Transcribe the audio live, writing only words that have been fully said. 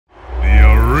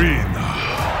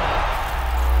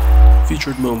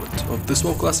featured moment of this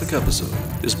WoW Classic episode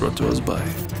is brought to us by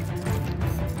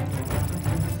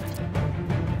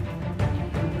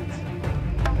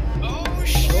Oh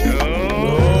shit!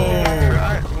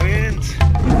 Right, wins.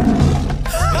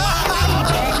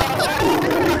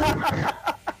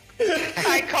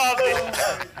 I called it.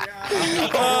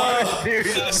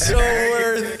 Dude, so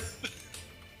worth.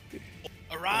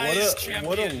 Arise,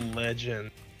 What a champion.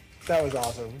 legend. That was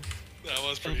awesome. That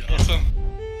was pretty awesome.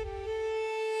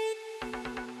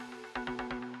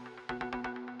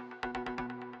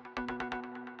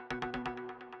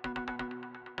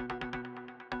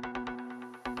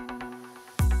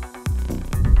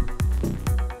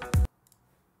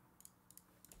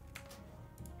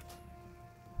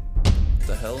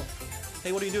 The hell?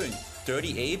 Hey, what are you doing?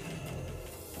 Dirty Abe?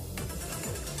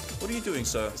 What are you doing,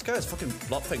 sir? This guy has fucking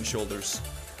bloodfang shoulders.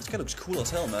 This guy looks cool as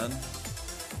hell, man.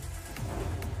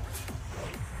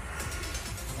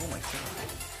 Oh my god.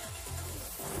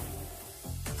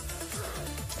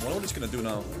 I wonder what he's gonna do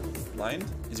now. Blind?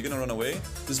 Is he gonna run away?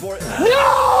 This war—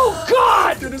 No!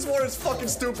 God! Dude, this war is fucking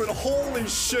stupid. Holy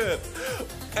shit.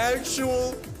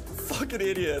 Actual fucking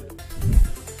idiot.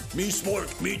 Me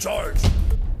smart, me charge.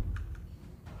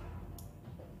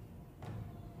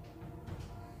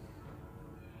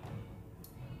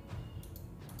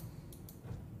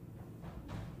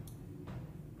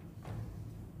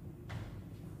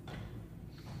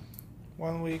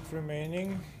 One week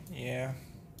remaining. Yeah.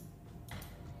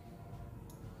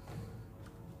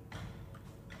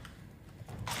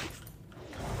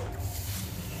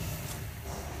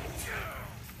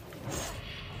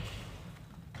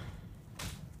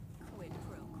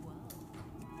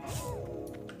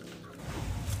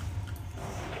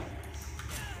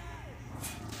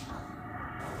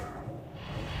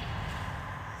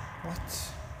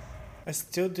 What? I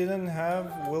still didn't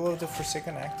have Will of the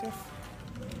Forsaken active?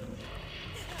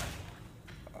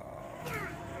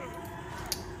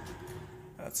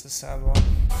 That's a sad one.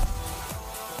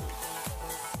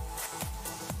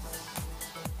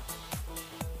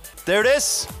 There it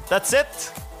is. That's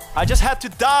it. I just had to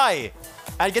die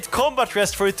and get combat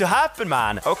rest for it to happen,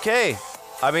 man. Okay.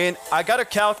 I mean, I gotta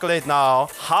calculate now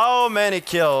how many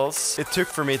kills it took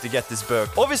for me to get this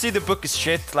book. Obviously, the book is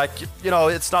shit. Like, you know,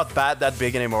 it's not that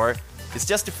big anymore. It's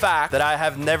just the fact that I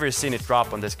have never seen it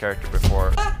drop on this character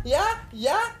before. Yeah,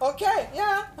 okay,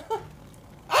 yeah.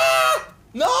 Ah!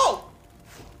 No!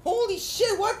 Holy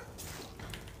shit, what?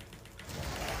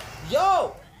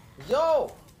 Yo!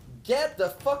 Get the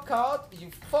fuck out,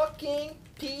 you fucking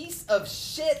piece of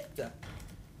shit!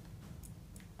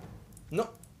 No.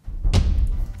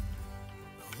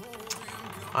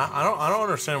 I don't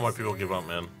understand why people give up,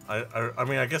 man. I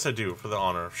mean, I guess I do for the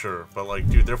honor, sure. But like,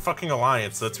 dude, they're fucking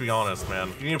alliance, let's be honest,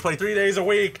 man. You need to play 3 days a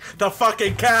week to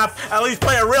fucking cap, at least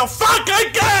play a real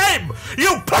fucking game!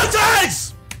 You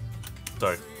pussies!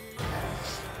 Sorry.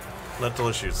 Mental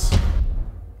issues.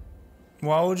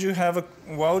 Why would you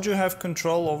have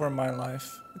control over my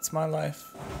life? It's my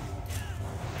life.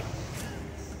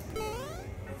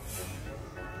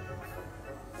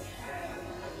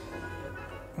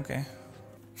 Okay.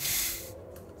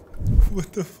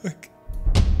 What the fuck?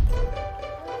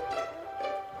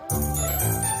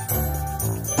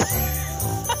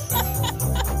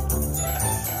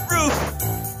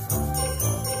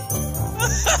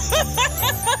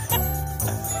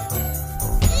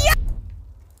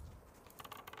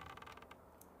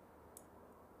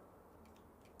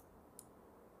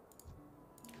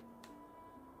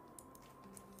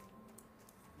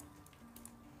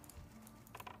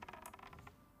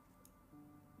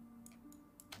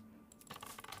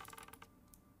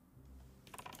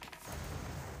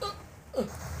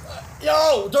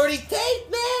 Yo, Dirty Tape,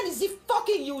 man! Is he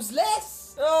fucking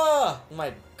useless? Oh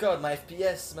my god, my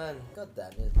FPS, man. God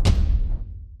damn it.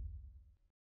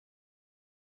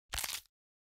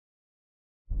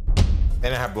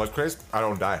 And I have blood craze, I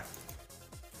don't die.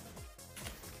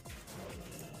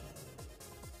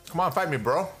 Come on, fight me,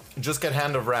 bro. Just get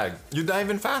Hand of Rag. You die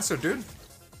even faster, dude.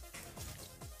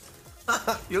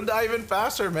 You'll die even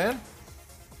faster, man.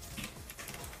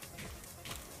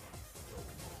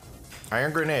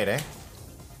 Iron Grenade, eh?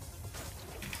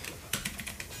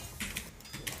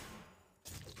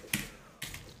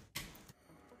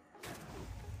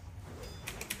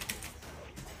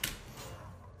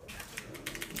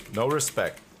 No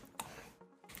respect.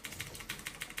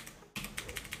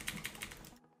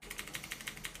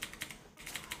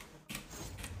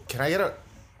 Can I get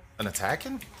an attack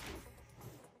in?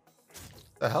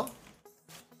 The hell?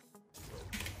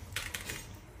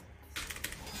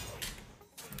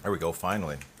 There we go,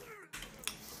 finally.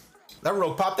 That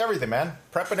rogue popped everything, man.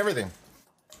 Prep and everything.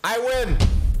 I win!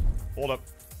 Hold up.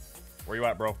 Where you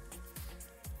at, bro?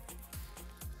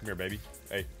 Come here, baby.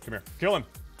 Hey, come here. Kill him.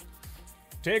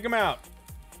 Take him out.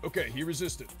 Okay, he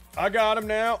resisted. I got him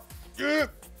now.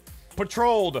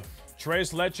 Patrolled.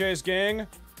 Tres Leches gang,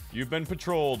 you've been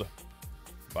patrolled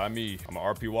by me. I'm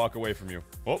gonna RP walk away from you.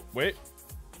 Oh, wait.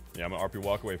 Yeah, I'm gonna RP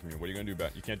walk away from you. What are you gonna do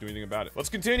about it? You can't do anything about it. Let's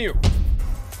continue.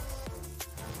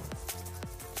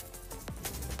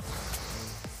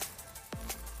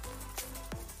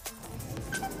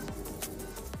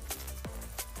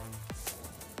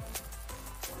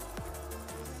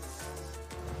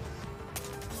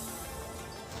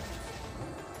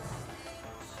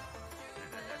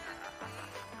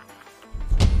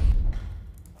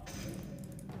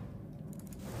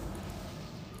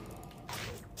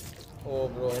 Oh,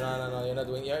 bro, no, you're not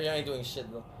doing, you ain't doing shit,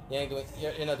 bro.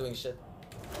 You're not doing shit.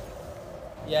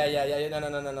 Yeah,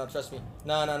 no, trust me.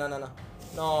 No,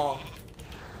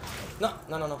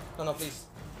 please.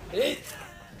 Hey!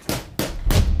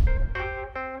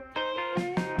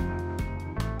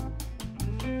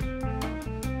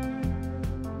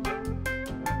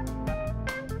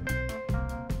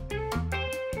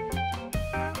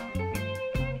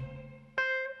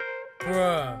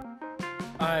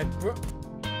 Bruh.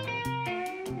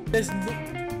 There's no...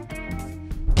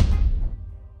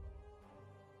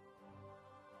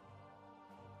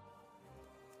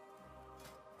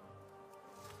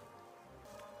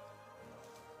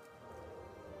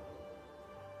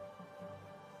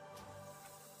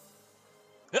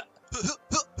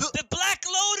 The Black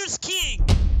Lotus King!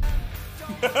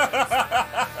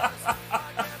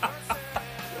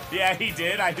 Yeah, he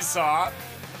did. I saw it.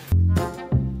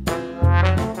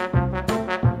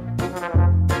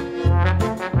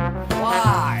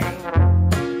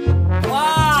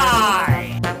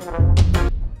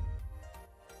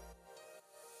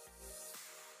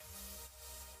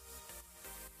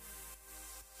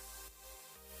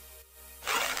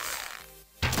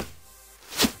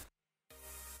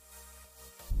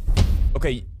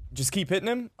 Okay, just keep hitting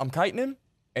him. I'm kiting him,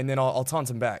 and then I'll taunt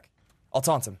him back. I'll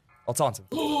taunt him. I'll taunt him.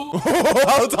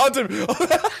 I'll taunt him.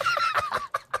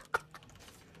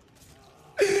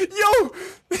 Yo!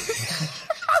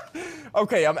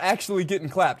 Okay, I'm actually getting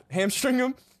clapped. Hamstring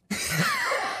him.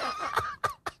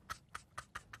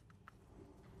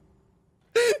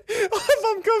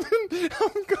 I'm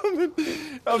coming.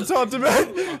 I'm taunting back.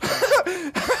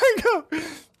 Go.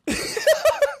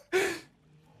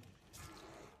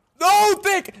 No,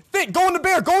 thick! Go in the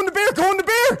bear!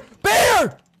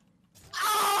 Bear!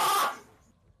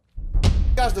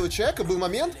 У каждого человека был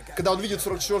момент, когда он видит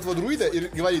 44-го друида и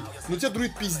говорит, ну тебе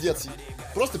друид пиздец.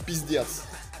 Просто пиздец.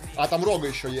 А там Рога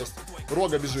еще есть.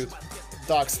 Рога бежит.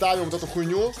 Так, ставим вот эту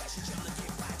хуйню.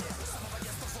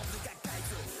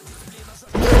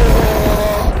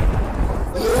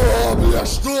 Бля,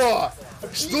 что?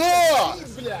 Что?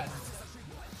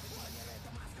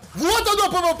 Вот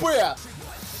оно ПВП!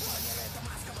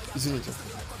 Извините.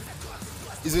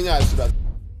 Извиняюсь, ребят.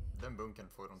 Den bunkern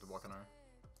får de tillbaka nu.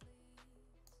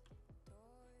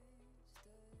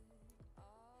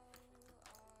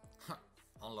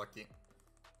 Unlucky.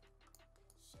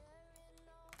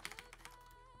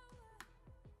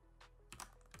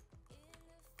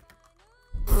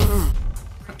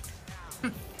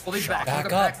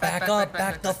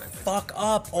 Back the fuck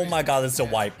up. Oh my god, this is a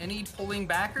wipe. Any pulling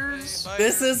backers?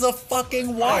 This is a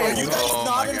fucking wipe. Are you guys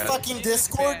not in fucking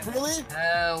Discord? Really?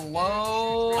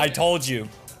 Hello? I told you.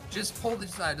 Just pull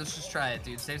this side. Let's just try it,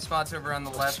 dude. Save spots over on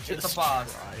the left. Hit the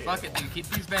boss. Fuck it, dude. Keep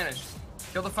these banished.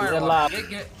 Kill the firewall.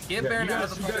 Get Baron out of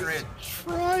the fucking raid.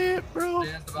 Try it, bro.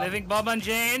 Living Bob on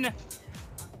Jane.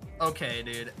 Okay,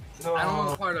 dude. I don't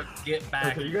want part of get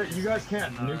back. Okay, you guys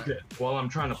can't nuke it while I'm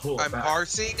trying to pull it back.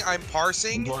 I'm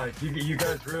parsing. Like, you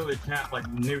guys really can't, like,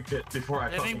 nuke it before I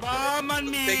Living bomb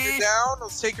on me!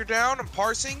 Let's take her down. I'm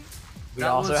parsing. We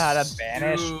also had a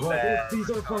banish. Like, these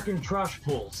are fucking trash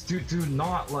pulls. Do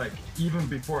not, like, even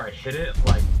before I hit it,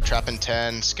 like... Trap in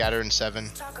 10, scatter in 7.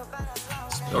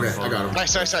 Okay, I got him.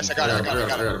 Nice, I got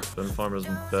it. Then farm as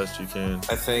best you can.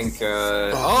 I think,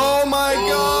 Oh my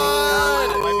god!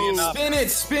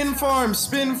 Spin farm,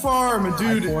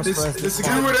 dude. This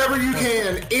do whatever you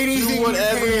can. Anything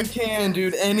you can,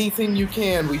 dude. Anything you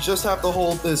can. We just have to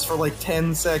hold this for like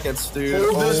 10 seconds, dude.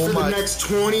 Hold this for the next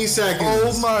 20 seconds.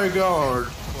 Oh my god.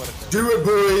 Do it,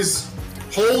 boys.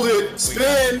 Hold it.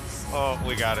 Spin. Oh,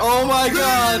 we got it. Oh my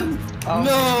god.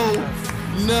 No.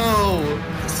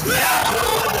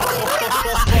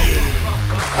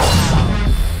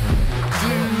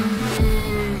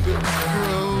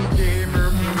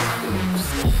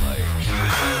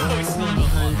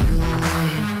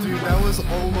 Dude, that was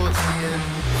almost the end of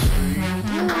the stream.